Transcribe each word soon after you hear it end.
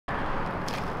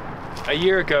A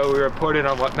year ago, we reported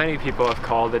on what many people have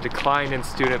called a decline in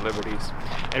student liberties.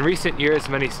 In recent years,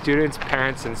 many students,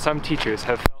 parents, and some teachers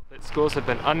have felt that schools have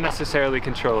been unnecessarily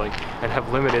controlling and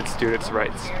have limited students'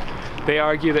 rights. They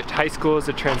argue that high school is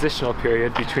a transitional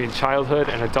period between childhood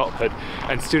and adulthood,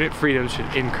 and student freedom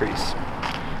should increase.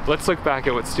 Let's look back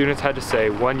at what students had to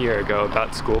say 1 year ago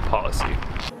about school policy.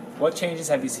 What changes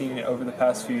have you seen over the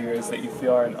past few years that you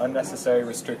feel are an unnecessary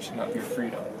restriction of your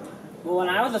freedom? Well, when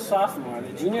I was a sophomore,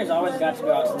 the juniors always got to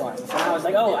go out to lunch. And I was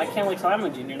like, oh, I can't wait till I'm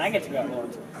a junior and I get to go out to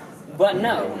lunch. But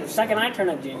no, the second I turn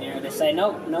a junior, they say,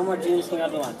 nope, no more juniors can go out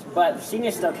to lunch. But the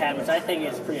seniors still can, which I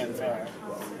think is pretty unfair.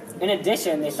 In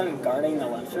addition, they started guarding the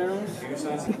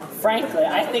lunchrooms. Frankly,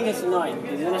 I think it's annoying.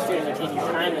 The administrators are taking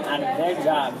time out of their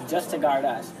jobs just to guard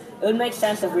us. It would make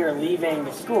sense if we were leaving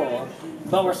the school,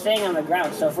 but we're staying on the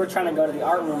ground, so if we're trying to go to the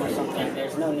art room or something,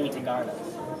 there's no need to guard us.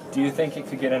 Do you think it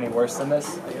could get any worse than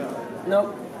this?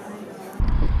 Nope.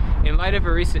 In light of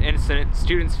a recent incident,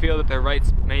 students feel that their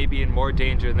rights may be in more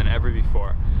danger than ever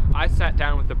before. I sat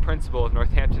down with the principal of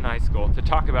Northampton High School to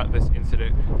talk about this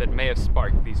incident that may have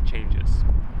sparked these changes.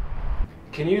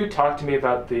 Can you talk to me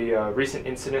about the recent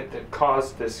incident that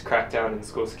caused this crackdown in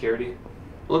school security?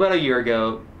 Well, about a year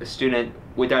ago, a student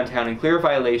went downtown in clear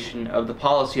violation of the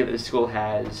policy that the school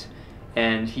has,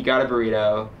 and he got a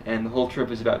burrito, and the whole trip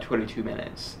was about 22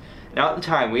 minutes. Now, at the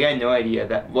time, we had no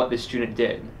idea what this student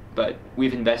did, but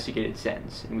we've investigated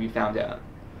since, and we found out.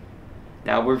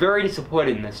 Now, we're very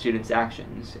disappointed in the student's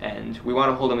actions, and we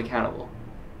want to hold him accountable.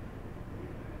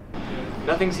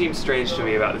 Nothing seems strange to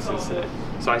me about this incident,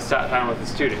 so I sat down with the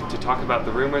student to talk about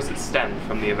the rumors that stemmed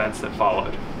from the events that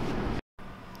followed.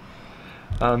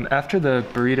 After the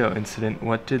burrito incident,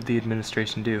 what did the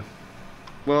administration do?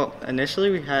 Well, initially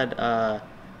we had a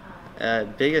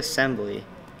big assembly,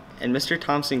 and Mr.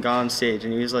 Thompson got on stage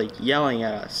and he was like yelling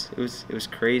at us. It was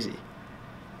crazy.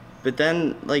 But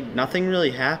then nothing really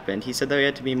happened. He said that we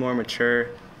had to be more mature,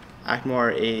 act more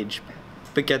our age.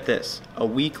 But get this, a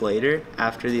week later,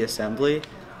 after the assembly,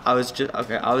 I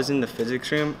was in the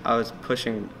physics room, I was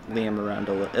pushing Liam around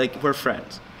a little, we're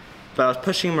friends. But I was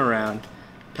pushing him around,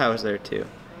 Pat was there too.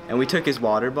 And we took his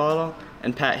water bottle,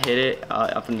 and Pat hit it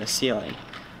up in the ceiling.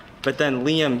 But then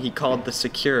Liam, he called the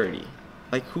security.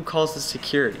 Who calls the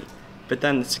security? But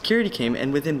then the security came,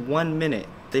 and within 1 minute,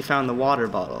 they found the water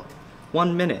bottle.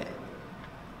 1 minute.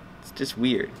 It's just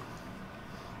weird.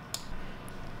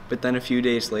 But then a few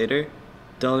days later,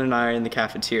 Dylan and I are in the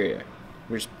cafeteria.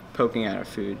 We're just poking at our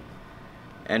food.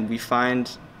 And we find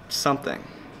something.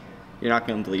 You're not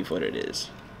going to believe what it is.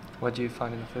 What do you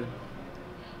find in the food?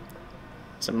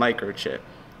 It's a microchip.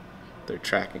 They're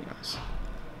tracking us.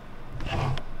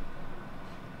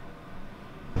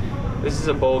 This is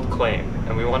a bold claim,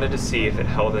 and we wanted to see if it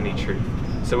held any truth.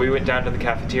 So we went down to the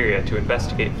cafeteria to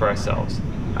investigate for ourselves.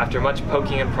 After much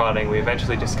poking and prodding, we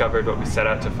eventually discovered what we set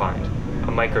out to find: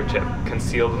 a microchip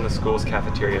concealed in the school's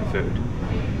cafeteria food.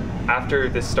 After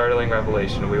this startling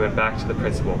revelation, we went back to the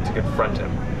principal to confront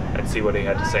him and see what he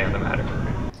had to say on the matter.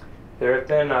 There have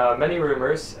been many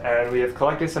rumors, and we have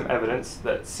collected some evidence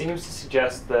that seems to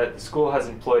suggest that the school has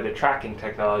employed a tracking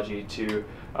technology to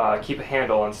keep a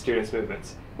handle on students'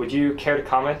 movements. Would you care to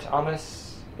comment on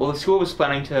this? Well, the school was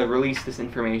planning to release this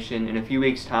information in a few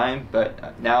weeks' time,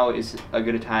 but now is as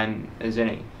good a time as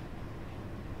any.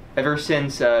 Ever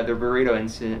since the burrito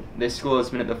incident, this school has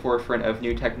been at the forefront of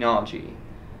new technology.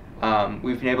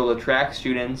 We've been able to track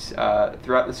students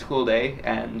throughout the school day,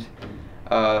 and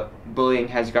bullying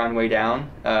has gone way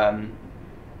down.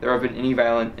 There have been any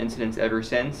violent incidents ever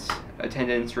since.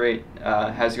 Attendance rate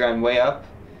has gone way up.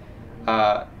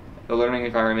 The learning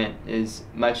environment is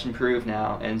much improved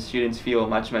now, and students feel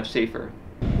much, much safer.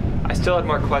 I still had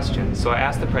more questions, so I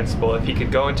asked the principal if he could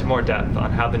go into more depth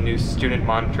on how the new student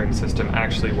monitoring system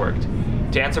actually worked.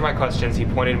 To answer my questions, he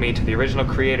pointed me to the original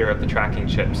creator of the tracking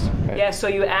chips. Yeah, so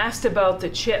you asked about the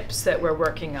chips that we're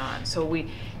working on. So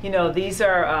these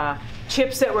are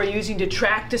chips that we're using to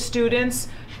track the students.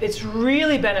 It's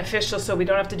really beneficial, so we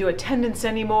don't have to do attendance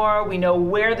anymore. We know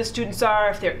where the students are,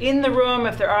 if they're in the room,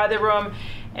 if they're out of the room.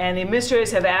 And the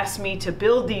administrators have asked me to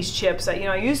build these chips.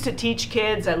 I used to teach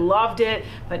kids, I loved it,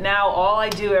 but now all I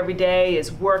do every day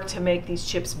is work to make these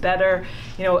chips better.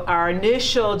 Our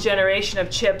initial generation of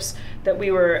chips that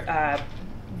we were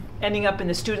ending up in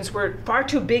the students were far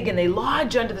too big, and they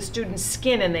lodge under the students'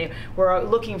 skin, and they were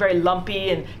looking very lumpy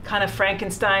and kind of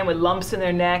Frankenstein with lumps in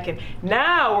their neck. And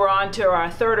now we're on to our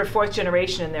 3rd or 4th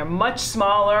generation, and they're much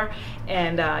smaller,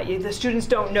 and the students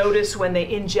don't notice when they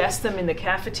ingest them in the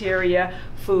cafeteria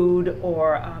food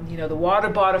or the water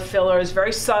bottle fillers.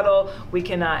 Very subtle. We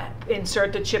can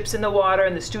insert the chips in the water,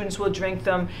 and the students will drink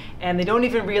them, and they don't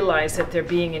even realize that they're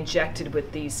being injected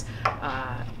with these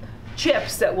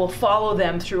chips that will follow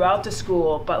them throughout the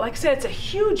school. But like I said, it's a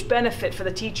huge benefit for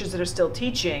the teachers that are still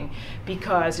teaching,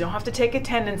 because you don't have to take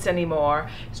attendance anymore.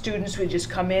 Students would just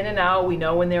come in and out. We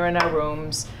know when they're in our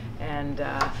rooms. And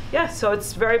yeah, so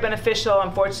it's very beneficial.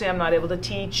 Unfortunately, I'm not able to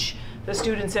teach the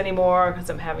students anymore because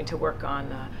I'm having to work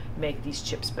on make these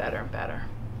chips better and better.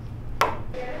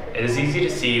 It is easy to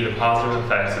see the positive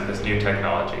effects of this new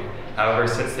technology. However,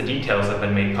 since the details have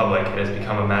been made public, it has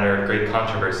become a matter of great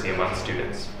controversy among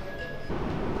students.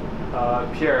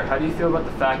 Pierre, how do you feel about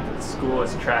the fact that the school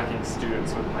is tracking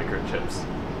students with microchips?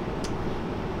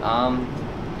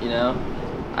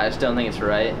 I just don't think it's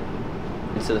right.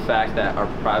 And so the fact that our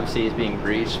privacy is being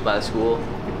breached by the school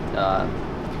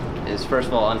is, first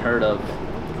of all, unheard of,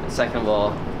 and second of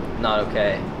all, not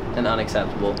okay and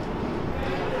unacceptable.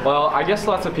 Well, I guess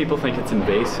lots of people think it's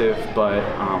invasive, but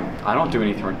I don't do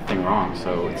anything wrong,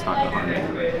 so it's not going to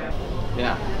harm me.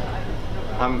 Yeah,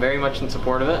 I'm very much in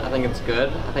support of it. I think it's good.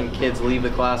 I think kids leave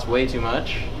the class way too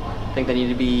much. I think they need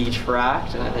to be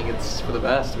tracked, and I think it's for the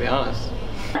best, to be honest.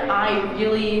 I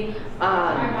really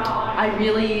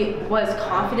was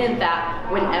confident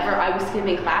that whenever I was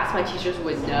skipping class, my teachers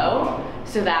would know,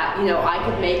 so that I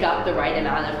could make up the right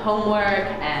amount of homework,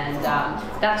 and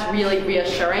that's really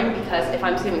reassuring, because if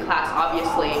I'm skipping class,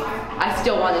 obviously I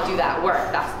still want to do that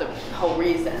work. That's the whole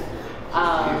reason.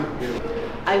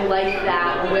 I like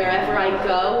that wherever I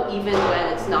go, even when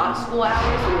it's not school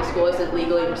hours, when the school isn't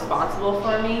legally responsible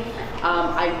for me,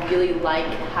 I really like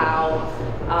how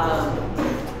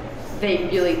they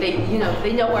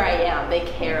know where I am. They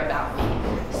care about me.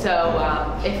 So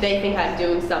if they think I'm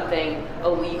doing something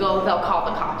illegal, they'll call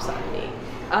the cops on me.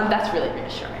 That's really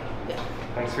reassuring. Yeah.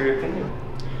 Thanks for your opinion.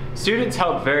 Students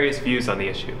held various views on the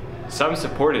issue. Some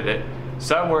supported it,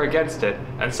 some were against it,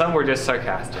 and some were just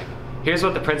sarcastic. Here's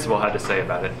what the principal had to say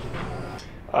about it.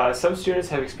 Some students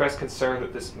have expressed concern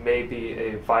that this may be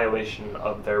a violation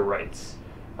of their rights.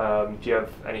 Do you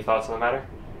have any thoughts on the matter?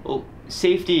 Well,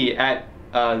 safety at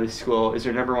the school is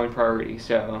their #1 priority,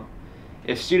 so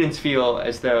if students feel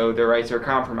as though their rights are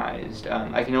compromised,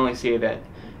 I can only say that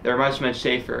they're much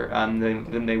safer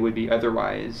than they would be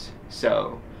otherwise.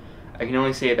 So I can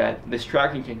only say that this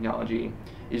tracking technology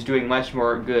is doing much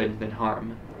more good than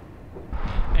harm.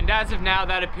 And as of now,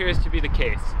 that appears to be the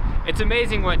case. It's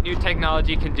amazing what new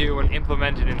technology can do when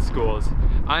implemented in schools.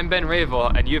 I'm Ben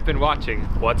Raivel, and you've been watching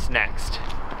What's Next?